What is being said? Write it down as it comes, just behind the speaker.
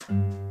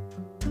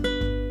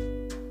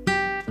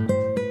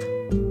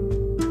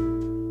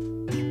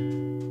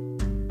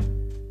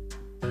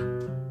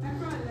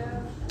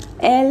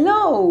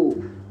Hello,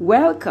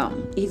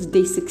 welcome. It's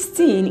day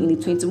 16 in the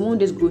 21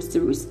 Days Growth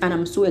Series, and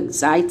I'm so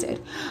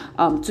excited.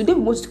 Today,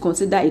 we want to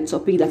consider a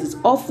topic that is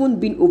often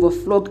being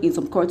overflogged in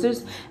some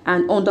quarters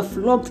and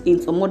underflogged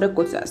in some other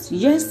quarters.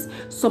 Yes,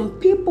 some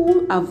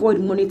people avoid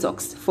money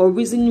talks for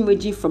reasons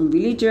ranging from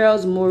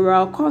religious,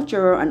 moral,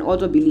 cultural, and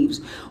other beliefs,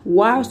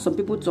 while some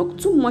people talk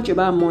too much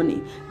about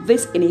money.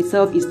 This in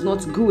itself is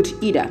not good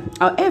either.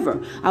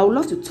 However, I would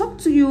love to talk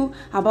to you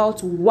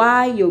about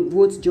why your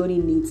growth journey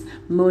needs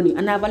money,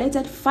 and I've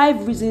highlighted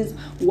 5 reasons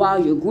why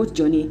your growth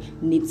journey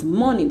needs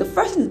money. The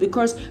first is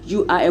because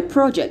you are a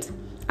project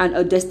and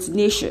a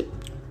destination.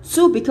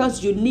 2,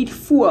 because you need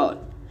fuel.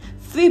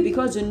 3,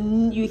 because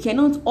you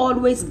cannot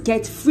always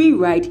get free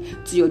ride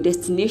to your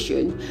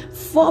destination.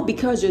 4,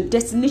 because your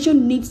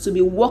destination needs to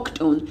be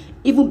worked on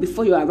even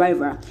before your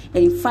arrival.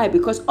 And 5,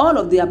 because all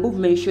of the above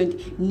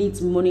mentioned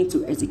needs money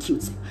to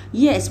execute.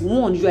 Yes,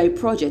 1, you are a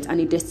project and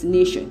a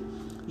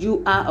destination.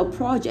 You are a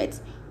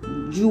project.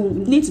 You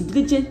need to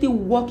diligently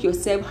work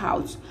yourself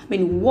out.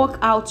 Work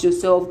out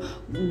yourself,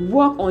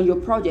 work on your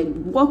project,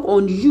 work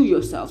on you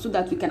yourself so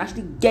that you can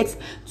actually get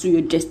to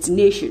your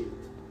destination.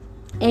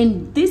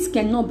 And this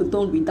cannot be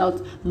done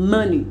without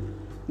money.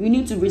 You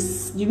need to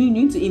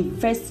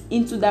invest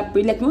into that.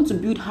 Like you want to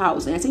build a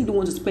house, and I say you don't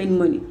want to spend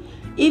money.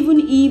 Even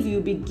if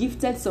you be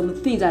gifted some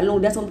things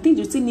alone, there's some things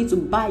you still need to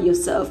buy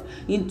yourself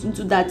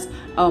into that.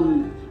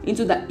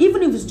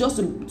 Even if it's just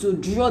to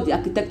draw the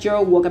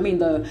architectural work,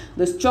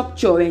 the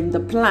structure and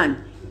the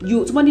plan.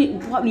 You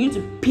need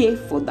to pay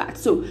for that.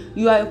 So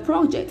you are a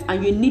project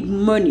and you need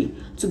money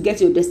to get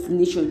to your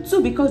destination.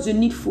 2, because you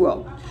need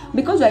fuel.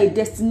 Because you are a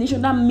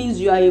destination, that means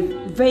you are a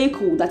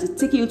vehicle that is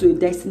taking you to a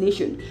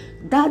destination.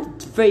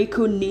 That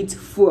vehicle needs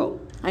fuel.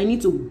 I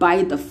need to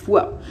buy the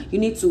fuel. You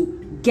need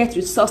to get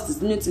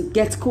resources. You need to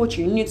get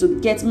coaching. You need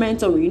to get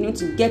mentoring. You need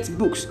to get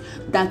books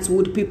that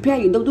would prepare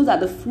you. Those are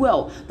the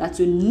fuel that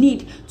you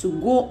need to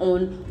go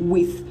on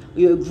with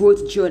your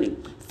growth journey.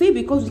 3,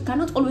 because you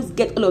cannot always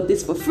get all of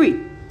this for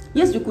free.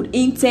 Yes, you could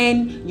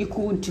intern, you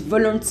could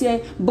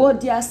volunteer,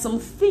 but there are some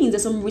things,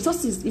 there's some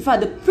resources. In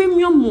fact, the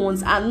premium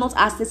ones are not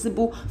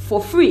accessible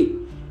for free.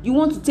 You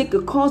want to take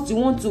a course, you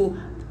want to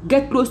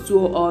get close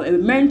to a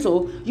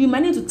mentor, you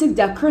might need to take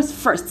their course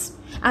first.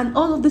 And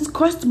all of this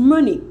costs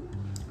money.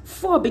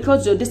 4,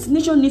 because your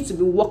destination needs to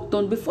be worked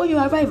on before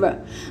your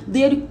arrival.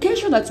 The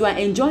education that you are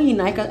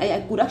enjoying, I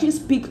could actually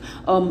speak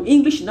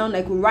English now,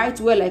 I could write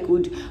well, I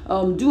could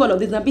do all of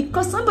this now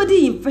because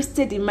somebody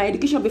invested in my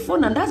education before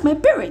now, and that's my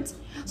parents.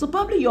 So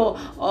probably your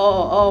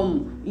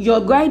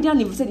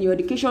guardian invested in your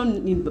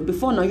education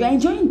before now. You are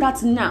enjoying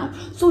that now.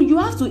 So you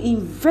have to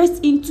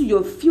invest into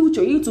your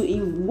future. You need to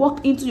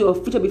work into your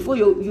future before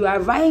you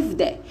arrive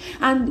there.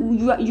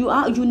 And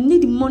you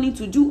need money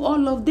to do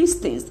all of these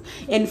things.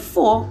 And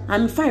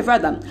 5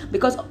 rather,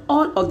 because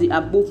all of the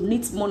above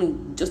needs money,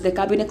 just like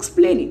I've been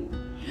explaining.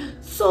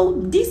 So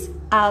these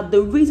are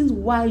the reasons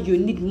why you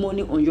need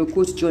money on your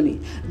growth journey.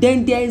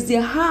 Then there is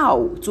a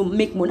how to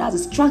make money.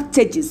 That's the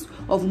strategies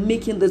of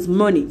making this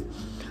money.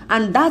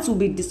 And that will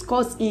be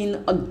discussed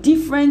in a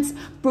different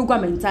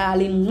program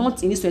entirely,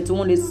 not in this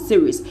 21 days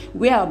series,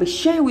 where I'll be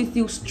sharing with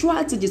you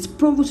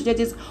proven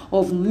strategies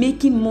of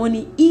making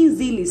money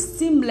easily,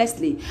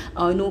 seamlessly,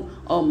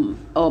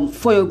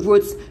 for your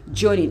growth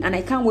journey. And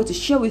I can't wait to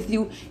share with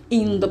you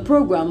in the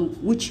program,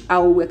 which I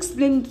will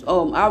explain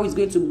how it's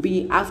going to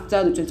be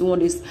after the 21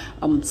 days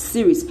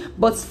series.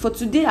 But for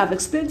today, I've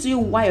explained to you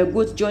why your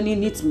growth journey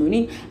needs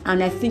money,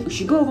 and I think we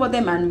should go over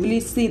them and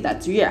really say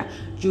that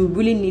you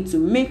really need to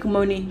make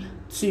money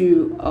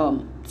to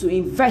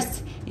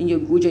invest in your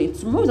growth journey.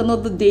 Tomorrow is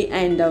another day,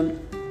 and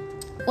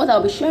what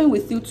I'll be sharing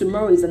with you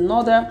tomorrow is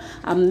another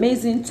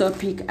amazing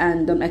topic,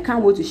 and I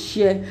can't wait to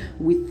share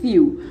with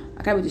you.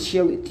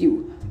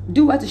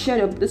 Do want to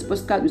share this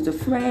podcast with your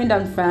friends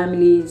and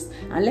families,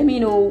 and let me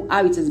know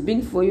how it has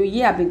been for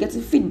you. I've been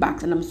getting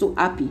feedback, and I'm so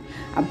happy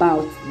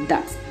about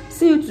that.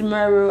 See you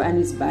tomorrow, and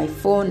it's bye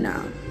for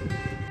now.